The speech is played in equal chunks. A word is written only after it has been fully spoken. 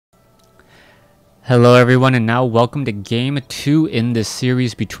Hello everyone, and now welcome to game 2 in this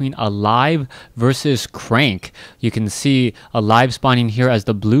series between Alive versus Crank. You can see Alive spawning here as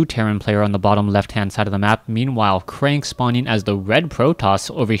the blue Terran player on the bottom left hand side of the map. Meanwhile, Crank spawning as the red Protoss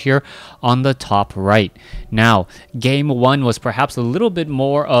over here on the top right. Now, game 1 was perhaps a little bit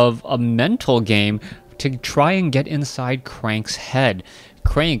more of a mental game to try and get inside Crank's head.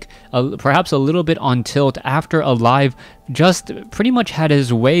 Crank, perhaps a little bit on tilt after Alive just pretty much had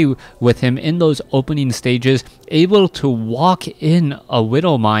his way with him in those opening stages, able to walk in a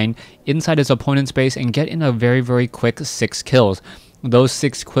Widow Mine inside his opponent's base and get in a very quick 6 kills. Those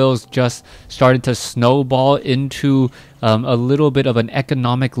 6 kills just started to snowball into a little bit of an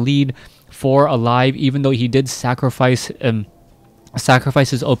economic lead for Alive, even though he did sacrifice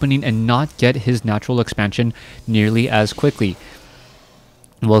his opening and not get his natural expansion nearly as quickly.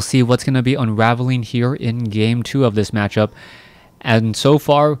 We'll see what's going to be unraveling here in game 2 of this matchup. And so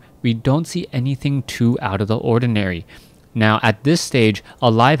far, we don't see anything too out of the ordinary. Now, at this stage,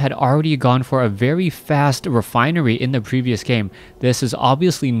 Alive had already gone for a very fast refinery in the previous game. This is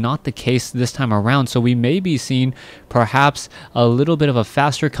obviously not the case this time around, so we may be seeing perhaps a little bit of a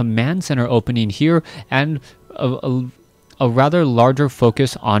faster command center opening here and a rather larger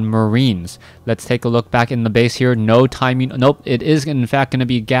focus on Marines. Let's take a look back in the base here. No timing. Nope, it is in fact going to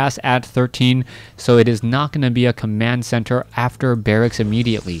be gas at 13, so it is not going to be a command center after barracks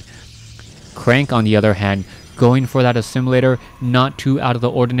immediately. Crank, on the other hand, going for that assimilator, not too out of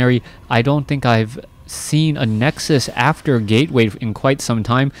the ordinary. I don't think I've seen a Nexus after Gateway in quite some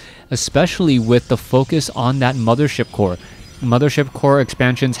time, especially with the focus on that Mothership Core. Mothership Core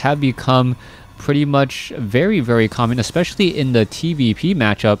expansions have become pretty much very common, especially in the TVP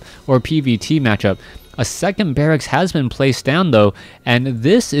matchup or PVT matchup. A second barracks has been placed down though, and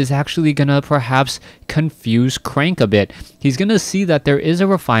this is actually gonna perhaps confuse Crank a bit. He's gonna see that there is a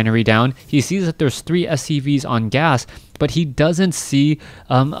refinery down, he sees that there's 3 SCVs on gas, but he doesn't see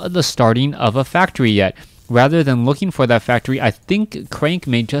the starting of a factory yet. Rather than looking for that factory, I think Crank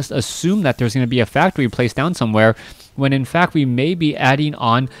may just assume that there's going to be a factory placed down somewhere, when in fact we may be adding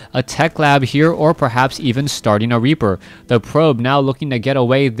on a tech lab here, or perhaps even starting a Reaper. The probe now looking to get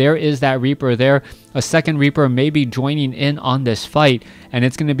away. There is that Reaper there. A second Reaper may be joining in on this fight, and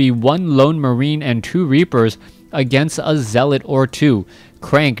it's going to be 1 lone Marine and 2 Reapers against a Zealot or 2.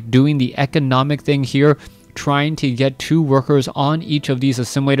 Crank doing the economic thing here, trying to get 2 workers on each of these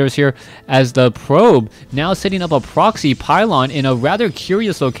assimilators here, as the probe now setting up a proxy pylon in a rather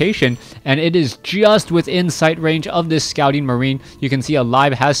curious location, and it is just within sight range of this scouting Marine. You can see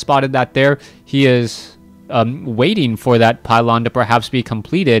Alive has spotted that there. He is waiting for that pylon to perhaps be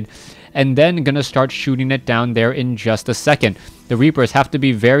completed, and then gonna start shooting it down there in just a second. The Reapers have to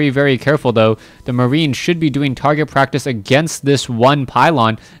be very careful though. The Marines should be doing target practice against this one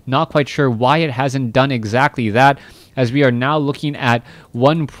pylon. Not quite sure why it hasn't done exactly that, as we are now looking at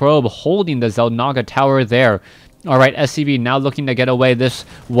 1 probe holding the Zelnaga tower there. Alright, SCV now looking to get away. This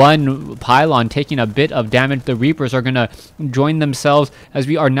 1 pylon taking a bit of damage. The Reapers are gonna join themselves, as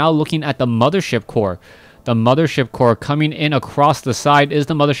we are now looking at the Mothership Core. The Mothership Core coming in across the side. Is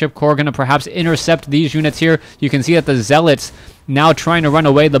the Mothership Core going to perhaps intercept these units here? You can see that the Zealots now trying to run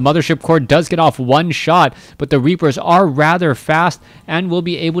away. The Mothership Core does get off 1 shot, but the Reapers are rather fast and will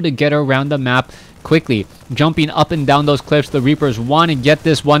be able to get around the map quickly. Jumping up and down those cliffs, the Reapers want to get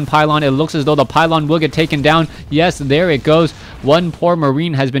this 1 pylon. It looks as though the pylon will get taken down. Yes, there it goes. 1 poor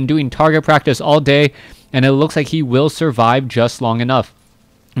Marine has been doing target practice all day, and it looks like he will survive just long enough.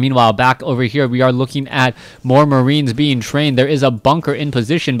 Meanwhile, back over here, we are looking at more Marines being trained. There is a bunker in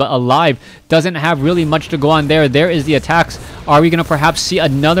position, but Alive doesn't have really much to go on there. There is the attacks. Are we going to perhaps see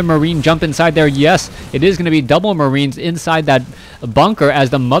another Marine jump inside there? Yes, it is going to be double Marines inside that bunker, as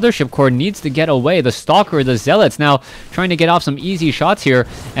the Mothership Core needs to get away. The Stalker, the Zealots now trying to get off some easy shots here.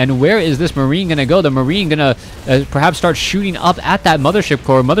 And where is this Marine going to go? The Marine going to perhaps start shooting up at that Mothership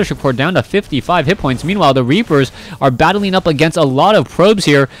Core. Mothership Core down to 55 hit points. Meanwhile, the Reapers are battling up against a lot of probes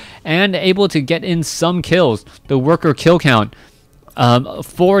here and able to get in some kills. The worker kill count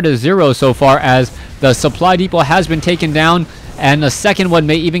 4-0 so far, as the supply depot has been taken down, and the second one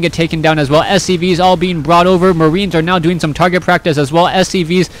may even get taken down as well. SCVs all being brought over. Marines are now doing some target practice as well.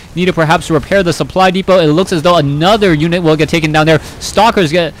 SCVs need to perhaps repair the supply depot. It looks as though another unit will get taken down there. Stalker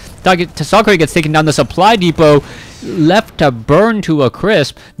gets taken down. The supply depot left to burn to a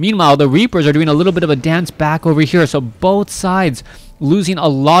crisp. Meanwhile, the Reapers are doing a little bit of a dance back over here, so both sides losing a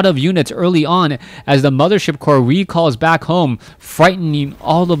lot of units early on, as the Mothership Core recalls back home, frightening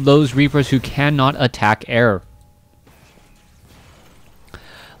all of those Reapers who cannot attack air.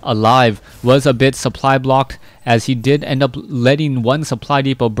 Alive was a bit supply blocked, as he did end up letting one supply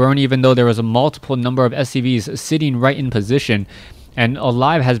depot burn, even though there was a multiple number of SCVs sitting right in position. And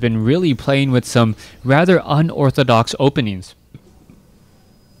Alive has been really playing with some rather unorthodox openings.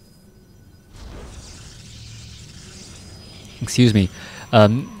 Excuse me.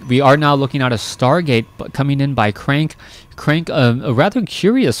 We are now looking at a Stargate coming in by Crank. Crank, a rather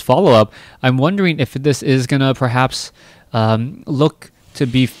curious follow-up. I'm wondering if this is going to perhaps look to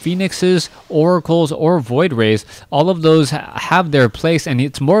be Phoenixes, Oracles, or Void Rays. All of those have their place, and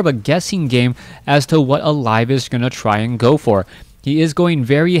it's more of a guessing game as to what Alive is going to try and go for. He is going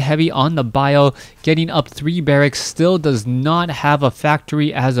very heavy on the bio, getting up 3 barracks, still does not have a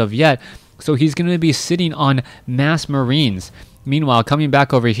factory as of yet, so he's going to be sitting on mass Marines. Meanwhile, coming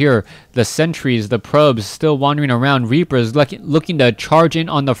back over here, the sentries, the probes, still wandering around. Reapers looking to charge in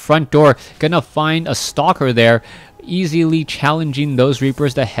on the front door, gonna find a stalker there, easily challenging those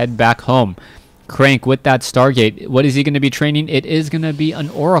Reapers to head back home. Crank with that Stargate, what is he going to be training? It is going to be an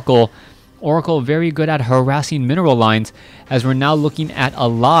Oracle. Oracle very good at harassing mineral lines, as we're now looking at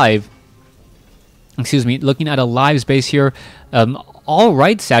Alive. Excuse me, looking at Alive's base here. All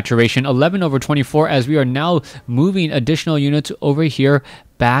right, saturation 11/24, as we are now moving additional units over here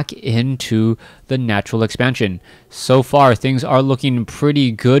back into the natural expansion. So far, things are looking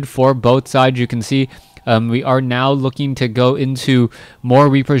pretty good for both sides. You can see we are now looking to go into more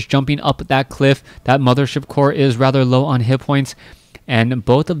Reapers jumping up that cliff. That mothership core is rather low on hit points. And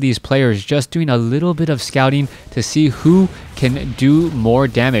both of these players just doing a little bit of scouting to see who can do more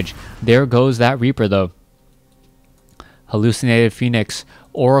damage. There goes that Reaper though. Hallucinated Phoenix,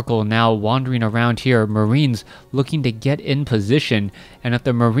 Oracle now wandering around here. Marines looking to get in position. And if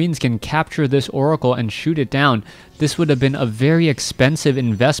the Marines can capture this Oracle and shoot it down, this would have been a very expensive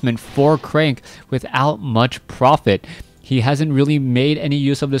investment for Crank without much profit. He hasn't really made any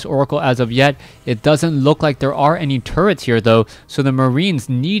use of this Oracle as of yet. It doesn't look like there are any turrets here though, so the Marines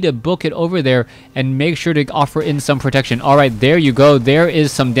need to book it over there and make sure to offer in some protection. Alright, there you go. There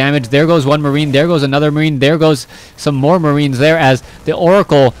is some damage. There goes one Marine. There goes another Marine. There goes some more Marines there, as the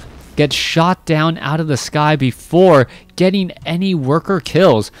Oracle gets shot down out of the sky before getting any worker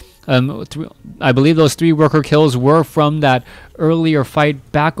kills. I believe those 3 worker kills were from that earlier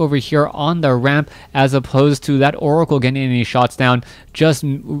fight back over here on the ramp, as opposed to that Oracle getting any shots down, just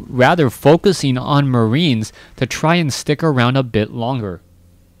rather focusing on Marines to try and stick around a bit longer.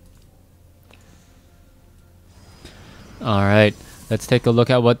 Alright, let's take a look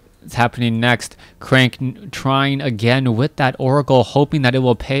at what's happening next. Crank trying again with that Oracle, hoping that it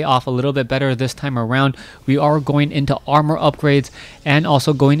will pay off a little bit better this time around. We are going into armor upgrades and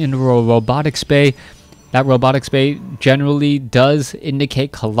also going into a robotics bay. That robotics bay generally does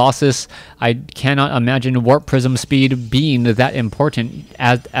indicate Colossus. I cannot imagine warp prism speed being that important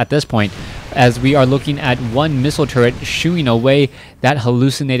at this point, as we are looking at one missile turret shooing away that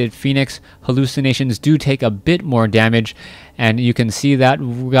hallucinated Phoenix. Hallucinations do take a bit more damage, and you can see that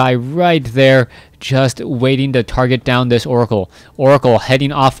guy right there just waiting to target down this Oracle. Oracle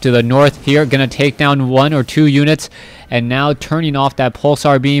heading off to the north here, gonna take down 1 or 2 units, and now turning off that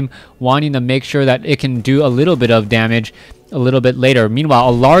pulsar beam, wanting to make sure that it can do a little bit of damage a little bit later. Meanwhile,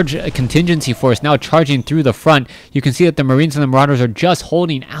 a large contingency force now charging through the front. You can see that the Marines and the Marauders are just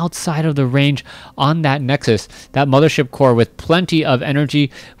holding outside of the range on that Nexus. That mothership core with plenty of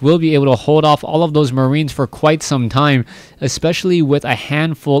energy will be able to hold off all of those Marines for quite some time, especially with a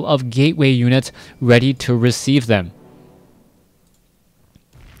handful of gateway units ready to receive them.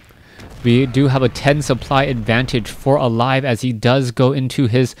 We do have a 10 supply advantage for Alive, as he does go into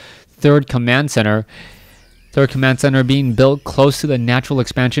his 3rd command center. 3rd command center being built close to the natural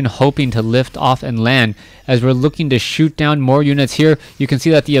expansion, hoping to lift off and land. As we're looking to shoot down more units here, you can see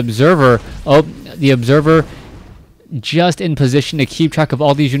that the observer just in position to keep track of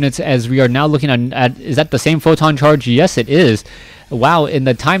all these units, as we are now looking at is that the same photon charge? Yes, it is. Wow, in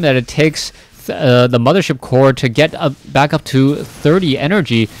the time that it takes the mothership core to get back up to 30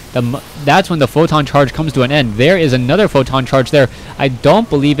 energy, that's when the photon charge comes to an end. There is another photon charge there. I don't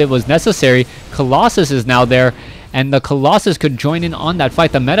believe it was necessary. Colossus is now there, and the Colossus could join in on that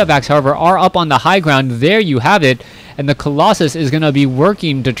fight. The medevacs, however, are up on the high ground. There you have it, and the Colossus is going to be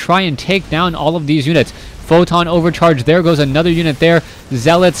working to try and take down all of these units. Photon overcharge, there goes another unit there.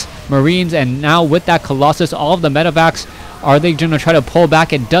 Zealots, Marines, and now with that Colossus, all of the medevacs, are they going to try to pull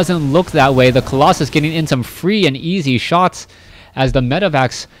back? It doesn't look that way. The Colossus getting in some free and easy shots, as the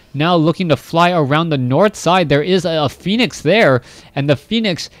medevacs now looking to fly around the north side. There is a Phoenix there, and the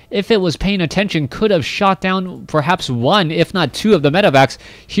Phoenix, if it was paying attention, could have shot down perhaps one, if not two of the medevacs.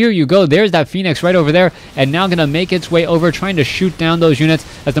 Here you go. There's that Phoenix right over there, and now going to make its way over, trying to shoot down those units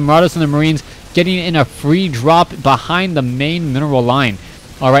as the Marauders and the Marines getting in a free drop behind the main mineral line.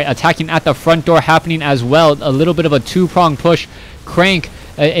 All right, attacking at the front door happening as well. A little bit of a two-pronged push. Crank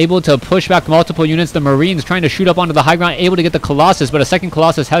able to push back multiple units. The Marines trying to shoot up onto the high ground, able to get the Colossus, but a second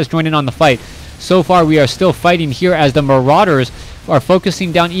Colossus has joined in on the fight. So far, we are still fighting here as the Marauders are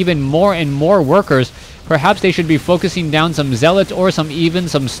focusing down even more and more workers. Perhaps they should be focusing down some Zealots or even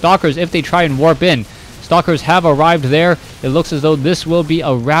some Stalkers if they try and warp in. Stalkers have arrived there. It looks as though this will be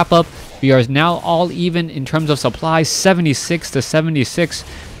a wrap-up. We are now all even in terms of supply, 76 to 76.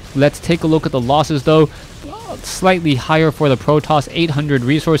 Let's take a look at the losses, though. Slightly higher for the Protoss, 800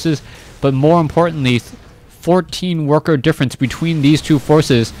 resources, but more importantly, 14 worker difference between these two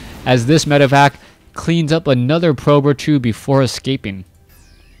forces as this medevac cleans up another probe or two before escaping.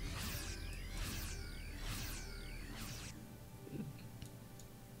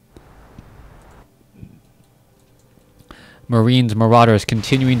 Marines, Marauders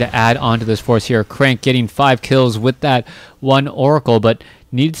continuing to add on to this force here. Crank getting 5 kills with that one Oracle, but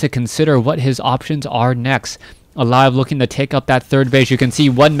needs to consider what his options are next. Alive looking to take up that third base. You can see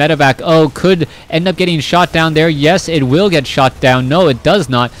one medevac, could end up getting shot down there. Yes, it will get shot down. No, it does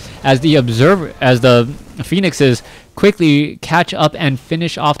not, as the Phoenixes quickly catch up and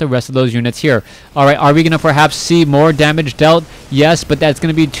finish off the rest of those units here. All right, are we going to perhaps see more damage dealt? Yes, but that's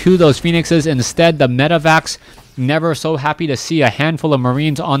going to be to those Phoenixes. Instead, the medevacs, never so happy to see a handful of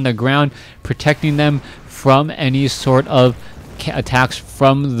Marines on the ground protecting them from any sort of attacks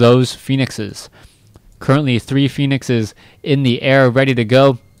from those Phoenixes. Currently 3 Phoenixes in the air ready to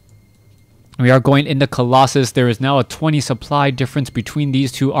go. We are going into Colossus. There is now a 20 supply difference between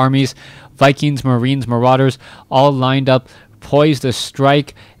these two armies. Vikings, Marines, Marauders all lined up, poised to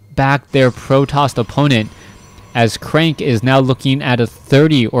strike back their Protoss opponent, as Crank is now looking at a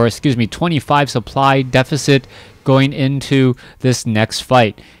 25 supply deficit going into this next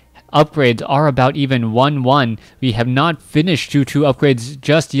fight. Upgrades are about even 1-1. We have not finished 2-2 upgrades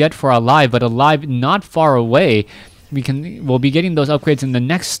just yet for Alive, but Alive not far away. We'll be getting those upgrades in the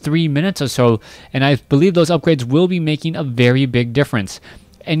next 3 minutes or so, and I believe those upgrades will be making a very big difference.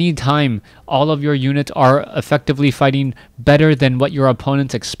 Anytime all of your units are effectively fighting better than what your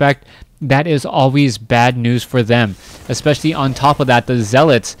opponents expect, that is always bad news for them. Especially on top of that, the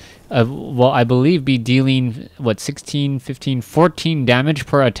Zealots will, I believe, be dealing, 16, 15, 14 damage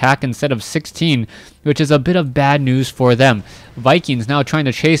per attack instead of 16, which is a bit of bad news for them. Vikings now trying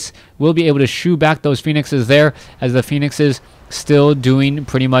to chase, will be able to shoo back those Phoenixes there, as the Phoenixes still doing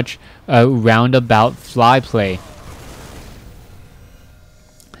pretty much roundabout fly play.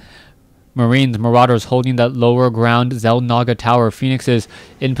 Marines, Marauders holding that lower ground, Zelnaga Tower. Phoenixes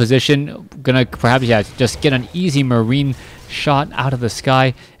in position, gonna perhaps just get an easy Marine shot out of the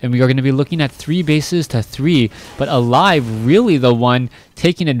sky, and we are going to be looking at 3 bases to 3. But Alive, really the one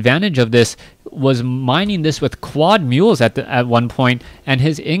taking advantage of this, was mining this with quad mules at one point, and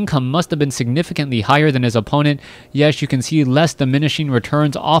his income must have been significantly higher than his opponent. Yes, you can see less diminishing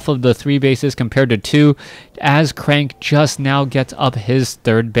returns off of the 3 bases compared to 2, as Crank just now gets up his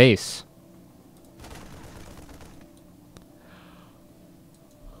 3rd base.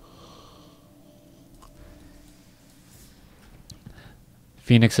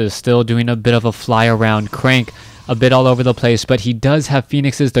 Phoenix is still doing a bit of a fly around. Crank a bit all over the place, but he does have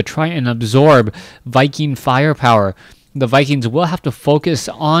Phoenixes to try and absorb Viking firepower. The Vikings will have to focus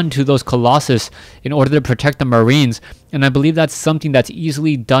on to those Colossus in order to protect the Marines, and I believe that's something that's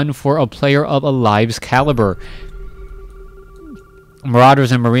easily done for a player of Alive's caliber.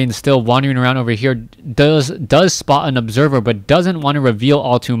 Marauders and Marines still wandering around over here. Does spot an observer, but doesn't want to reveal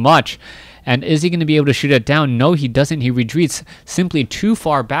all too much. And is he going to be able to shoot it down? No, he doesn't. He retreats simply too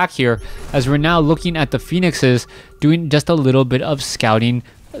far back here, as we're now looking at the Phoenixes doing just a little bit of scouting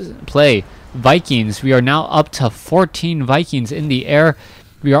play. Vikings, we are now up to 14 Vikings in the air.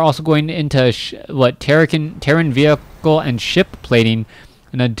 We are also going into Terran vehicle and ship plating,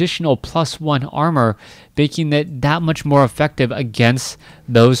 an additional +1 armor, making it that much more effective against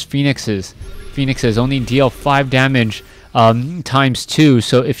those Phoenixes. Phoenixes only deal 5 damage times 2,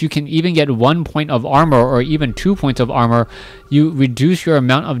 so if you can even get 1 point of armor or even 2 points of armor, you reduce your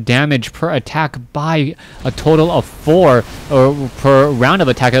amount of damage per attack by a total of 4, or per round of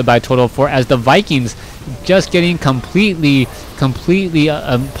attack by a total of 4, as the Vikings just getting completely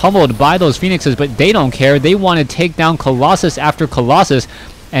pummeled by those Phoenixes. But they don't care. They want to take down Colossus after Colossus.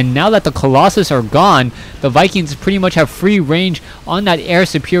 And now that the Colossus are gone, the Vikings pretty much have free range on that air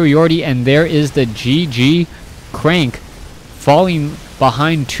superiority, and there is the GG Crank falling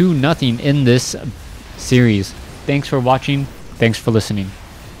behind 2-0 in this series. Thanks for watching. Thanks for listening.